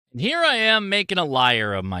Here I am making a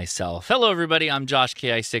liar of myself. Hello, everybody. I'm Josh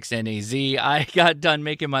KI6NAZ. I got done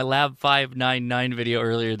making my Lab 599 video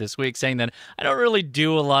earlier this week saying that I don't really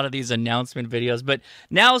do a lot of these announcement videos, but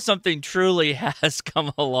now something truly has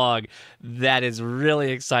come along that is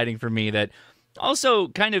really exciting for me, that also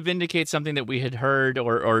kind of indicates something that we had heard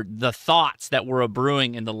or the thoughts that were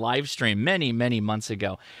brewing in the live stream many, many months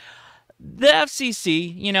ago. The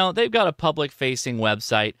FCC, they've got a public-facing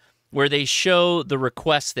website where they show the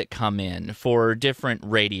requests that come in for different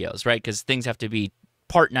radios, right? Because things have to be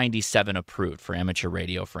Part 97 approved for amateur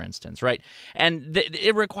radio, for instance, right? And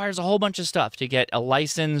it requires a whole bunch of stuff to get a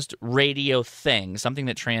licensed radio thing, something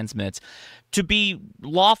that transmits, to be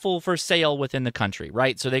lawful for sale within the country,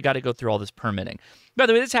 right? So they got to go through all this permitting. By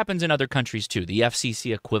the way, this happens in other countries too, the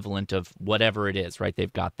FCC equivalent of whatever it is, right?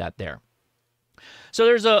 They've got that there. So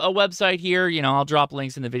there's a website here, I'll drop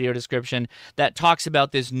links in the video description, that talks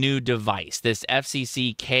about this new device, this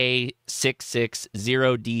FCC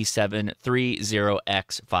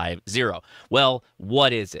K660D730X50. Well,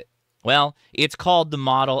 what is it? Well, it's called the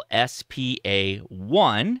model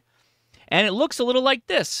SPA-1, and it looks a little like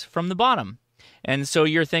this from the bottom. And so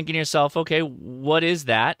you're thinking to yourself, okay, what is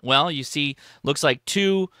that? Well, you see, looks like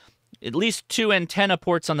at least two antenna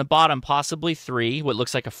ports on the bottom, possibly three, what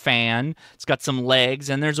looks like a fan. It's got some legs,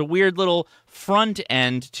 and there's a weird little front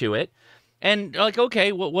end to it. And like,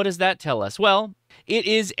 okay, what does that tell us? Well, it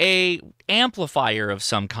is a amplifier of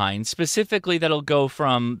some kind, specifically that'll go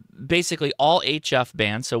from basically all HF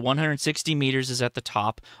bands, so 160 meters is at the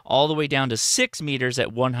top, all the way down to 6 meters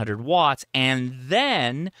at 100 watts, and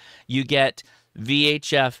then you get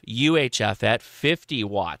VHF, UHF at 50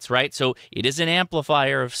 watts, right? So it is an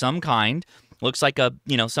amplifier of some kind. Looks like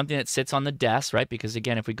something that sits on the desk, right? Because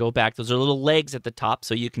again, if we go back, those are little legs at the top,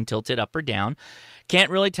 so you can tilt it up or down. Can't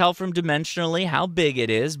really tell from dimensionally how big it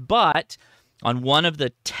is, but on one of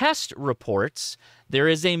the test reports, there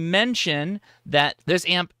is a mention that this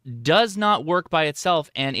amp does not work by itself,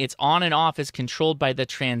 and its on and off is controlled by the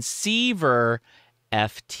transceiver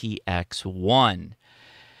FTX-1.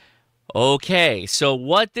 Okay, so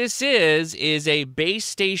what this is a base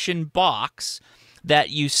station box that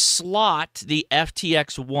you slot the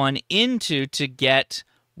FTX-1 into to get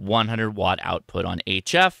 100 watt output on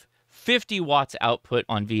HF, 50 watts output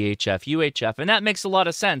on VHF, UHF, and that makes a lot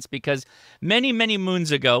of sense because many, many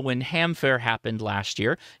moons ago when Ham Fair happened last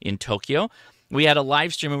year in Tokyo, we had a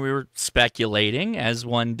live stream and we were speculating, as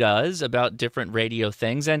one does, about different radio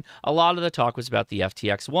things, and a lot of the talk was about the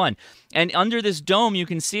FTX-1. And under this dome, you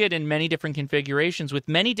can see it in many different configurations with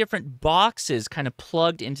many different boxes kind of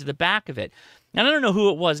plugged into the back of it. And I don't know who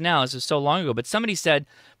it was now, this was so long ago, but somebody said,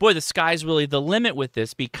 boy, the sky's really the limit with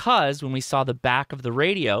this, because when we saw the back of the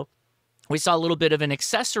radio, we saw a little bit of an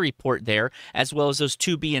accessory port there, as well as those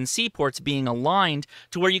two B and C ports being aligned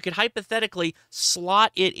to where you could hypothetically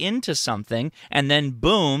slot it into something, and then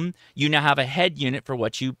boom, you now have a head unit for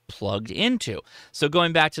what you plugged into. So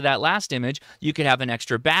going back to that last image, you could have an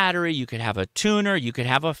extra battery, you could have a tuner, you could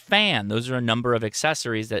have a fan. Those are a number of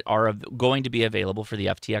accessories that are going to be available for the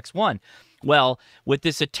FTX-1. Well, with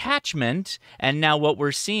this attachment, and now what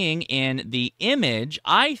we're seeing in the image,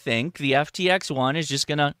 I think the FTX-1 is just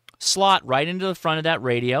going to slot right into the front of that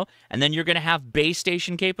radio, and then you're going to have base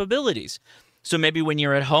station capabilities. So maybe when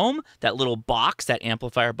you're at home, that little box, that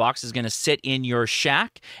amplifier box, is going to sit in your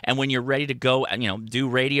shack, and when you're ready to go, do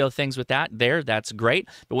radio things with that there, that's great.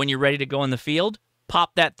 But when you're ready to go in the field,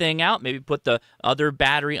 pop that thing out, maybe put the other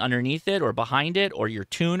battery underneath it or behind it, or your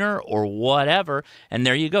tuner or whatever, and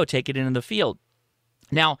there you go, take it into the field.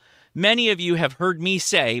 Now, many of you have heard me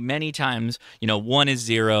say many times, 1 is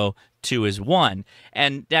 0, 2 is 1.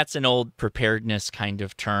 And that's an old preparedness kind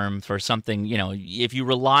of term for something, if you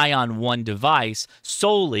rely on one device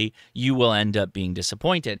solely, you will end up being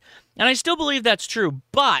disappointed. And I still believe that's true,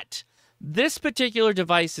 but this particular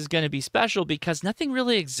device is going to be special because nothing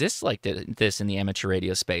really exists like this in the amateur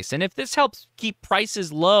radio space. And if this helps keep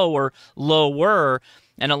prices low or lower,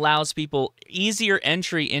 and allows people easier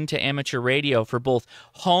entry into amateur radio for both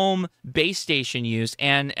home base station use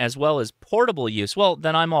and as well as portable use, well,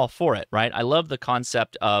 then I'm all for it, right? I love the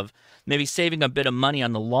concept of maybe saving a bit of money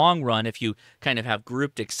on the long run if you kind of have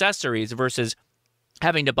grouped accessories versus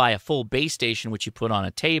having to buy a full base station, which you put on a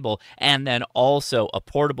table, and then also a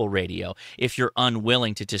portable radio if you're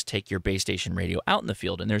unwilling to just take your base station radio out in the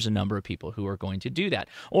field. And there's a number of people who are going to do that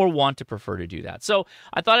or want to prefer to do that. So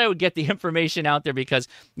I thought I would get the information out there because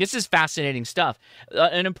this is fascinating stuff.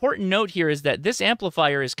 An important note here is that this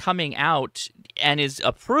amplifier is coming out and is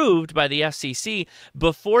approved by the FCC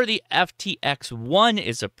before the FTX-1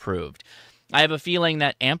 is approved. I have a feeling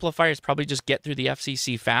that amplifiers probably just get through the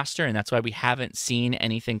FCC faster, and that's why we haven't seen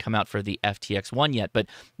anything come out for the FTX-1 yet. But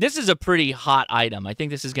this is a pretty hot item. I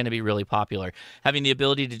think this is going to be really popular. Having the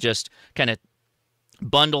ability to just kind of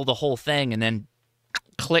bundle the whole thing and then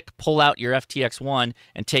pull out your FTX-1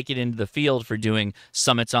 and take it into the field for doing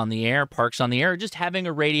summits on the air, parks on the air, or just having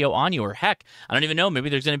a radio on you. Or heck, I don't even know, maybe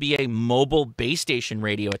there's going to be a mobile base station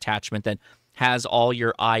radio attachment that has all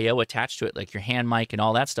your I/O attached to it, like your hand mic and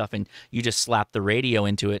all that stuff, and you just slap the radio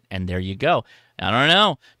into it, and there you go. I don't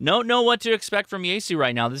know. Don't know what to expect from Yaesu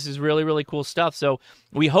right now. This is really, really cool stuff. So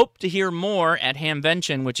we hope to hear more at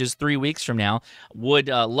Hamvention, which is 3 weeks from now. Would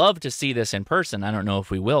love to see this in person. I don't know if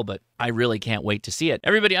we will, but I really can't wait to see it.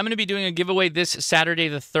 Everybody, I'm going to be doing a giveaway this Saturday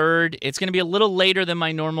the 3rd. It's going to be a little later than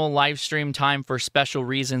my normal live stream time for special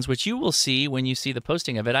reasons, which you will see when you see the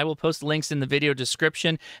posting of it. I will post links in the video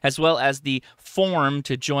description as well as the form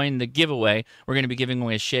to join the giveaway. We're going to be giving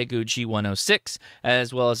away a Xiegu G106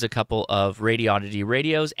 as well as a couple of Radio Oddity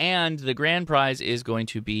radios, and the grand prize is going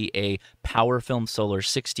to be a PowerFilm Solar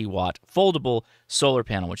 60-watt foldable solar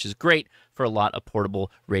panel, which is great for a lot of portable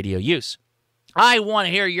radio use. I want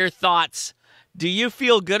to hear your thoughts. Do you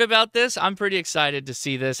feel good about this? I'm pretty excited to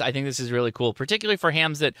see this. I think this is really cool, particularly for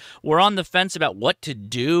hams that were on the fence about what to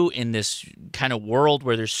do in this kind of world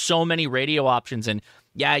where there's so many radio options. And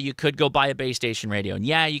yeah, you could go buy a base station radio. And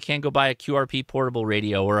yeah, you can go buy a QRP portable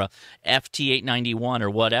radio or a FT891 or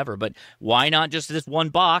whatever. But why not just this one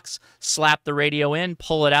box, slap the radio in,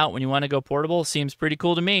 pull it out when you want to go portable? Seems pretty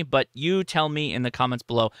cool to me. But you tell me in the comments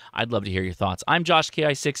below. I'd love to hear your thoughts. I'm Josh,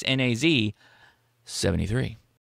 KI6NAZ 73.